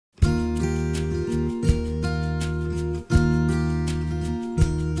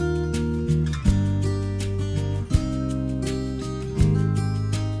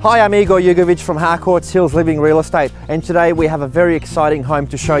Hi, I'm Igor Jugovic from Harcourts Hills Living Real Estate, and today we have a very exciting home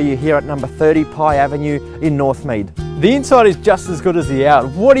to show you here at number 30 PYE Avenue in Northmead. The inside is just as good as the out.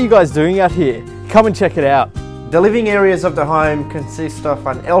 What are you guys doing out here? Come and check it out. The living areas of the home consist of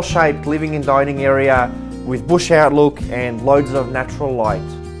an L-shaped living and dining area with bush outlook and loads of natural light.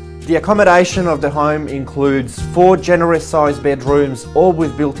 The accommodation of the home includes 4 generous sized bedrooms, all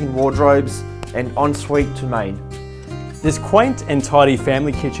with built-in wardrobes and ensuite to maid. This quaint and tidy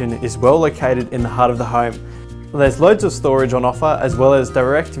family kitchen is well located in the heart of the home. There's loads of storage on offer as well as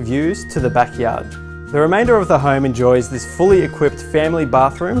direct views to the backyard. The remainder of the home enjoys this fully equipped family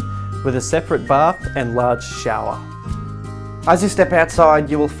bathroom with a separate bath and large shower. As you step outside,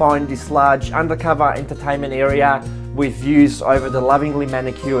 you will find this large Undercover entertainment area with views over the lovingly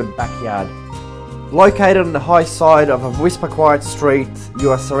manicured backyard. Located on the high side of a whisper quiet street,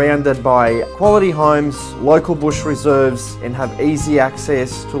 you are surrounded by quality homes, local bush reserves, and have easy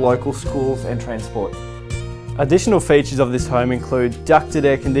access to local schools and transport. Additional features of this home include ducted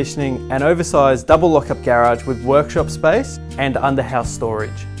air conditioning, an oversized double lockup garage with workshop space and under-house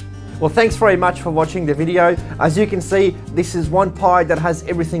storage. Well, thanks very much for watching the video. As you can see, this is one PYE that has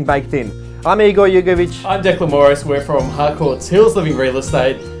everything baked in. I'm Igor Jugovic. I'm Declan Morris. We're from Harcourts Hills Living Real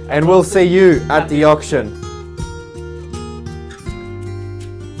Estate. And we'll see you at the auction.